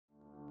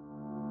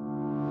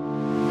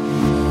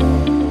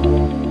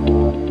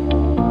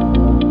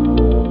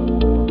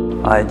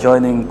I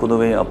joined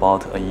GoodWe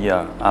about a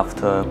year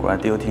after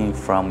graduating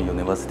from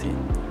university,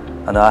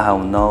 and I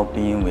have now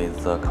been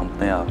with the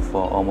company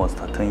for almost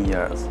 10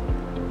 years.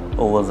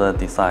 Over the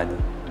decade,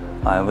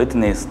 I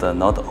witnessed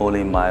not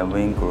only my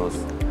own growth,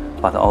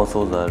 but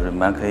also the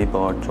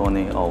remarkable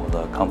journey of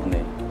the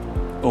company.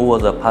 Over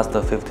the past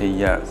 50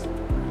 years,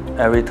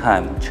 every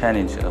time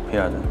challenge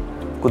appeared,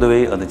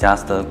 GoodWe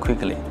adjusted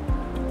quickly,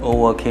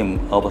 overcame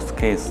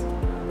obstacles,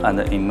 and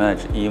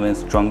emerged even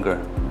stronger.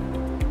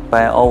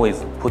 By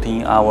always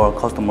putting our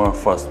customer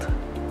first,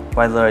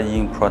 whether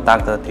in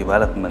product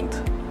development,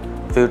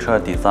 feature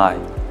design,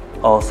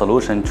 or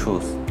solution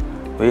choice,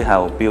 we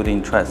have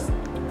building trust,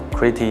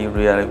 creating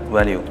real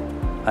value,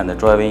 and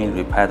driving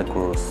rapid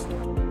growth.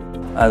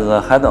 As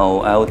the head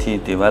of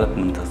IoT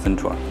Development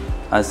Center,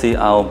 I see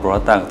our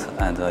product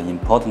as an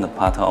important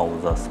part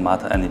of the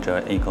smart energy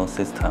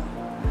ecosystem,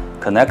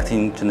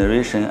 connecting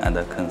generation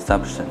and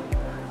consumption,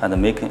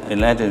 and making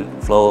energy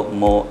flow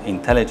more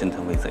intelligent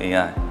with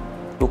AI.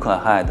 Look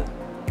ahead,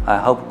 I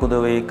hope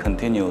GoodWe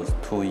continues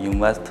to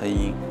invest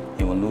in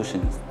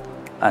evolutions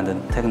and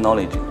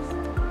technologies,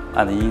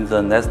 and in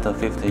the next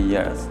 50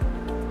 years,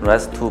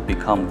 rise to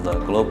become the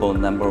global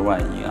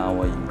 #1 in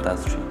our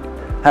industry.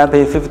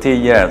 Happy 50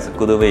 years,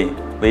 GoodWe,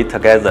 we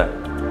together.